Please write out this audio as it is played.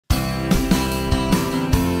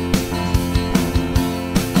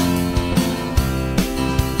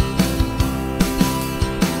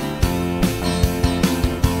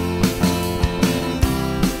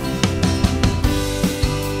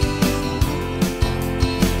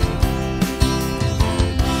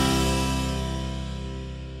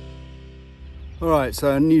Alright,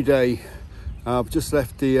 so a new day. I've just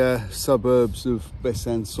left the suburbs of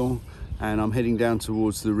Besançon and I'm heading down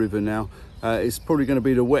towards the river now. It's probably going to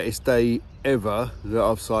be the wettest day ever that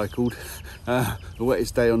I've cycled. The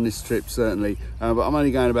wettest day on this trip certainly, but I'm only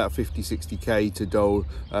going about 50-60k to Dole,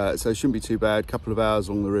 so it shouldn't be too bad. Couple of hours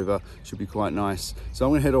along the river should be quite nice. So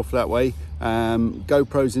I'm going to head off that way.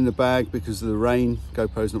 GoPro's in the bag because of the rain.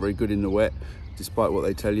 GoPro's not very good in the wet, despite what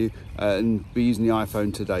they tell you, and be using the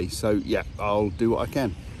iPhone today. So yeah, I'll do what I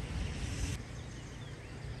can.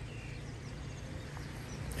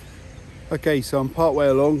 Okay, so I'm part way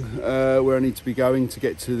along where I need to be going to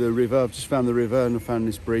get to the river. I've just found the river and I found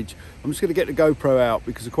this bridge. I'm just going to get the GoPro out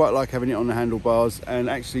because I quite like having it on the handlebars, and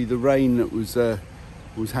actually the rain that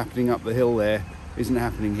was happening up the hill there isn't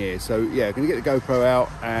happening here. So yeah, I'm going to get the GoPro out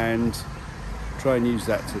and try and use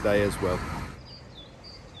that today as well.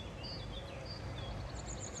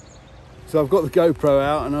 So I've got the GoPro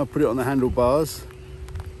out and I'll put it on the handlebars.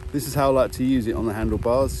 This is how I like to use it on the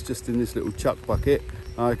handlebars, just in this little chuck bucket.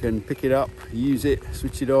 I can pick it up, use it,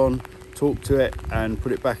 switch it on, talk to it and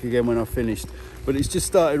put it back again when I've finished. But it's just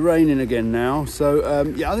started raining again now, so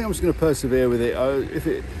yeah, I think I'm just going to persevere with it. If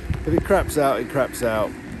it craps out, it craps out.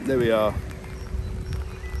 There we are.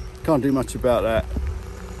 Can't do much about that.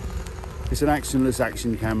 It's an actionless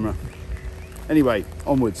action camera. Anyway,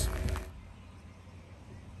 onwards.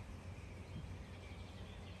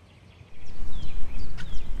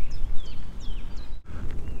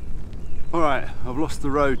 Alright, I've lost the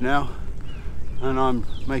road now and I'm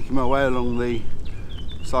making my way along the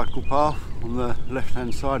cycle path on the left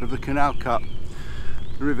hand side of the canal cut.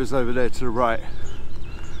 The river's over there to the right.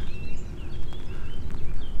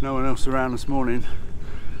 No one else around this morning.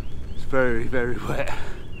 It's very, very wet.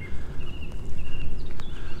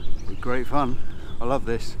 But great fun. I love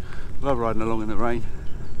this. I love riding along in the rain.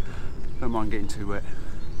 Don't mind getting too wet.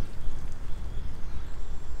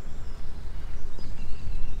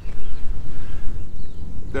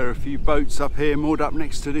 There are a few boats up here moored up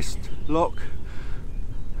next to this lock.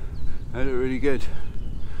 They look really good,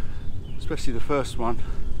 especially the first one.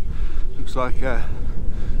 Looks like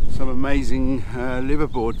some amazing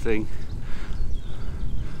liveaboard thing.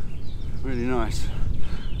 Really nice.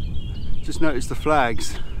 Just noticed the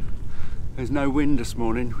flags. There's no wind this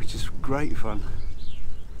morning, which is great fun.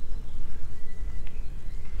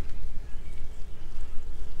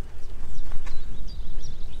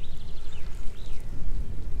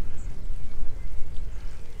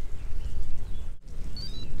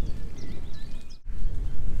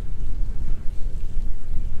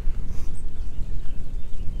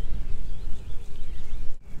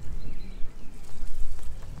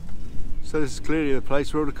 So this is clearly the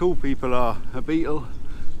place where all the cool people are. A Beetle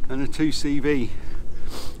and a 2CV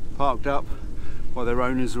parked up while their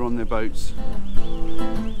owners are on their boats.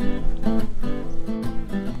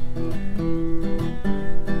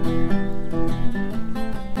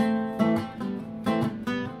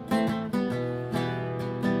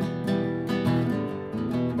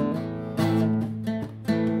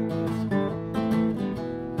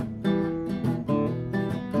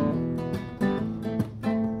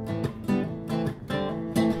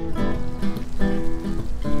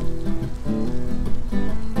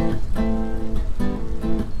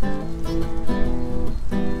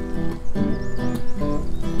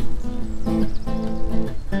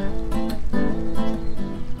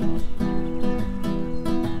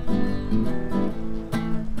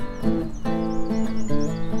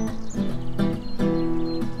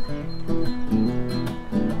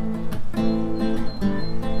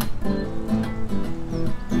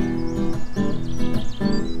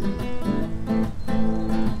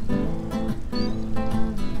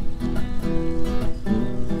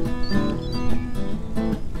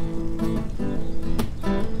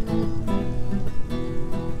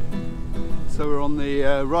 So we're on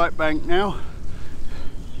the right bank now,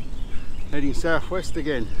 heading southwest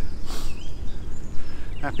again.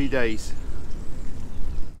 Happy days.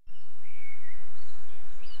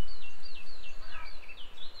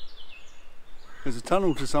 There's a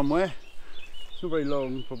tunnel to somewhere. It's not very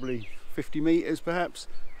long, probably 50 meters perhaps,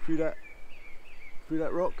 through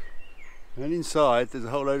that rock. And inside there's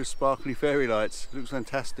a whole load of sparkly fairy lights. It looks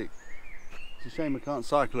fantastic. It's a shame I can't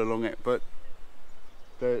cycle along it, but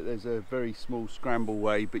there's a very small scramble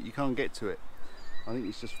way, but you can't get to it. I think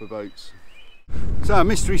it's just for boats. So,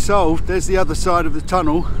 mystery solved. There's the other side of the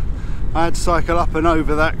tunnel. I had to cycle up and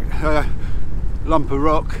over that lump of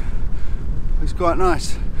rock. It's quite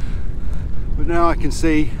nice. But now I can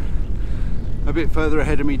see a bit further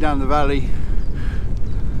ahead of me down the valley.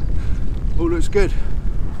 All looks good.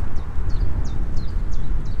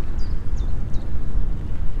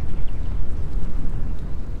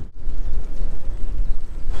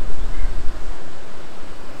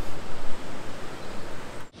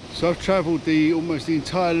 So I've travelled almost the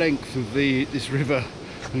entire length of this river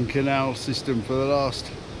and canal system for the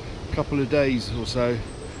last couple of days or so,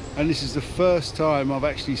 and this is the first time I've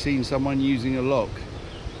actually seen someone using a lock,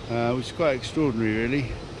 which is quite extraordinary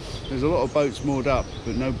really. There's a lot of boats moored up,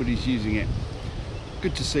 but nobody's using it.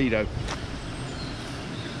 Good to see though.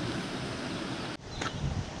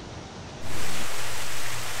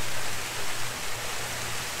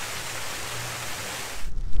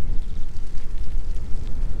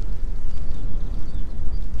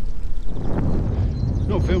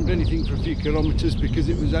 Not filmed anything for a few kilometres because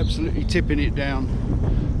it was absolutely tipping it down,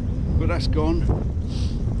 but that's gone.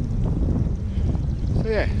 So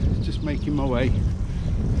yeah, just making my way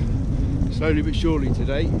slowly but surely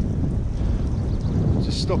today,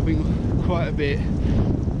 just stopping quite a bit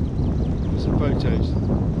for some photos.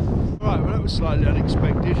 Right, well that was slightly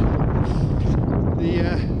unexpected. The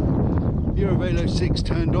Eurovelo 6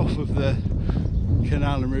 turned off of the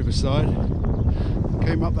canal and riverside,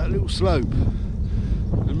 came up that little slope,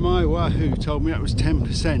 and my Wahoo told me that was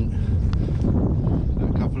 10% at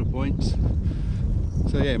a couple of points.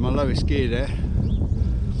 So yeah, my lowest gear there.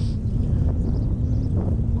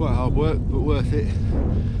 Quite hard work, but worth it.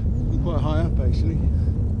 And quite high up actually.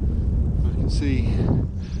 I can see,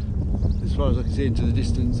 as far as I can see into the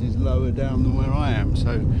distance, is lower down than where I am,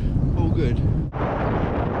 so all good.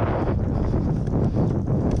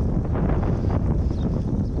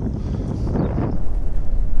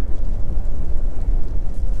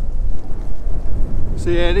 So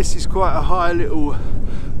yeah, this is quite a high little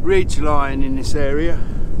ridge line in this area.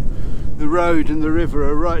 The road and the river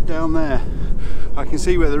are right down there. I can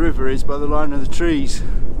see where the river is by the line of the trees.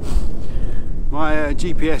 My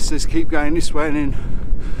GPS says keep going this way and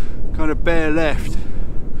then kind of bear left.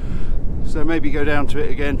 So maybe go down to it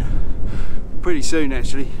again pretty soon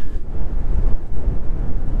actually.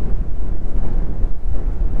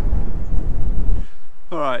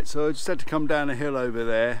 Alright, so I just had to come down a hill over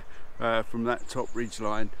there from that top ridge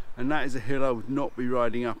line, and that is a hill I would not be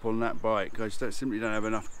riding up on that bike. I just simply don't have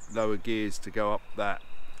enough lower gears to go up that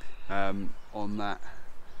on that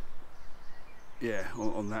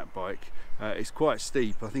bike. It's quite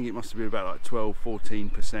steep. I think it must have been about like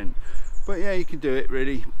 12-14%, but yeah, you can do it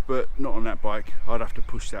really, but not on that bike. I'd have to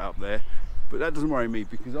push that up there, but that doesn't worry me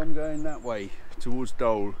because I'm going that way towards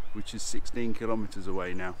Dole, which is 16 kilometers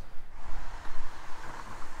away now.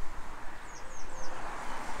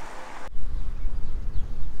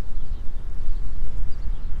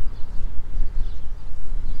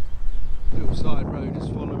 Little side road is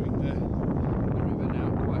following the river now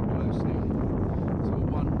quite closely. It's all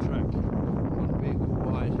one track, one vehicle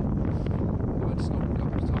wide. I had to stop a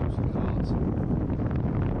couple of times for cars.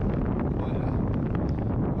 Quite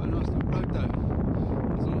a nice little road though.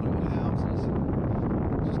 There's a lot of little houses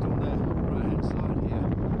just on the right hand side here,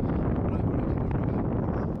 all overlooking the river.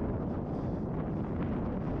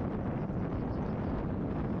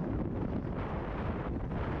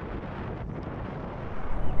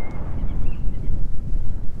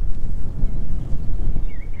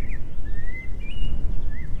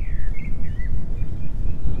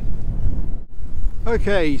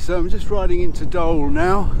 Okay, so I'm just riding into Dole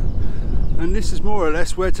now, and this is more or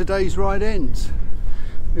less where today's ride ends.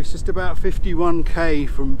 It's just about 51k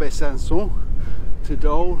from Besançon to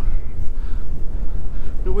Dole.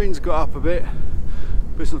 The wind's got up a bit,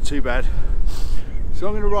 but it's not too bad. So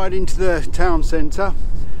I'm going to ride into the town centre,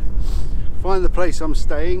 find the place I'm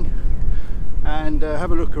staying, and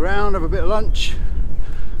have a look around, have a bit of lunch.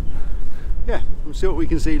 Yeah, we'll see what we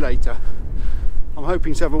can see later. I'm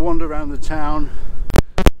hoping to have a wander around the town,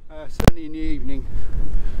 certainly in the evening,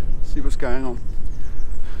 see what's going on.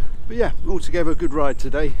 But yeah, altogether a good ride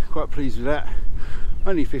today, quite pleased with that.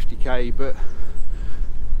 Only 50k, but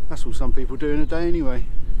that's all some people do in a day anyway,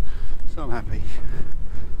 so I'm happy.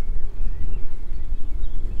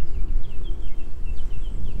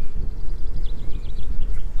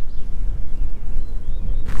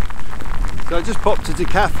 So I just popped a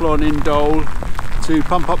decathlon in Dole to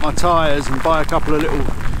pump up my tyres and buy a couple of little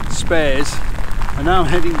spares, and now I'm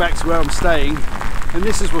heading back to where I'm staying, and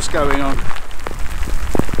this is what's going on.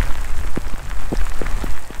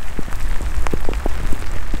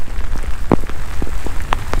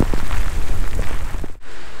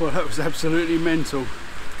 Well, that was absolutely mental.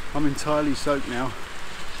 I'm entirely soaked now.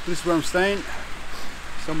 This is where I'm staying,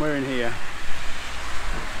 somewhere in here.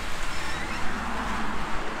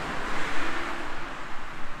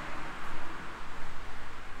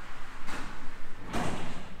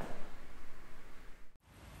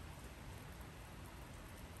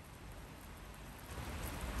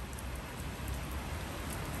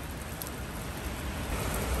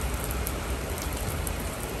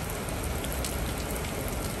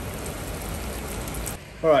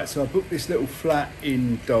 Alright, so I booked this little flat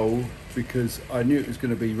in Dole because I knew it was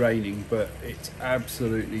going to be raining, but it's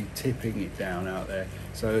absolutely tipping it down out there.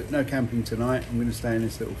 So no camping tonight. I'm going to stay in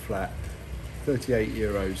this little flat. 38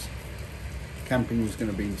 euros. Camping was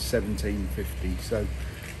going to be 17.50. So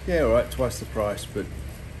yeah, alright, twice the price, but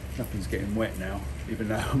nothing's getting wet now, even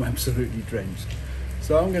though I'm absolutely drenched.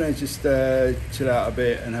 So I'm going to just chill out a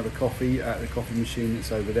bit and have a coffee at the coffee machine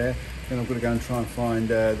that's over there. Then I've got to go and try and find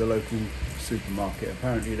the local supermarket.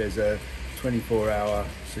 Apparently there's a 24-hour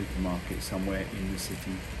supermarket somewhere in the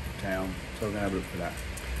city, town, so I'm going to have a look for that.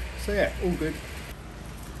 So yeah, all good.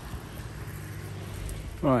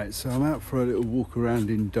 Right, so I'm out for a little walk around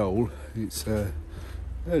in Dole. It's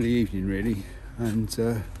early evening really, and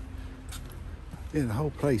yeah, the whole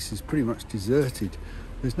place is pretty much deserted.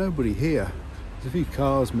 There's nobody here. There's a few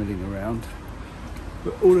cars milling around,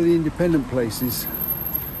 but all of the independent places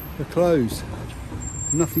are closed.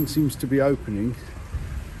 Nothing seems to be opening,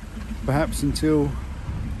 perhaps until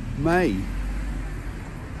May,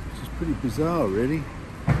 which is pretty bizarre really.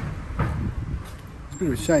 It's a bit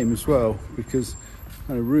of a shame as well, because it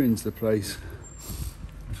kind of ruins the place.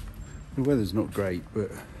 The weather's not great, but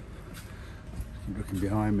keep looking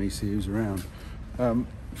behind me, see who's around.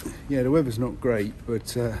 Yeah, the weather's not great,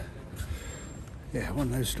 but yeah, one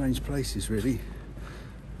of those strange places really.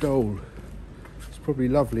 Dole. It's probably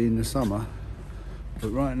lovely in the summer, but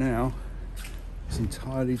right now it's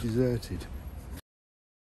entirely deserted.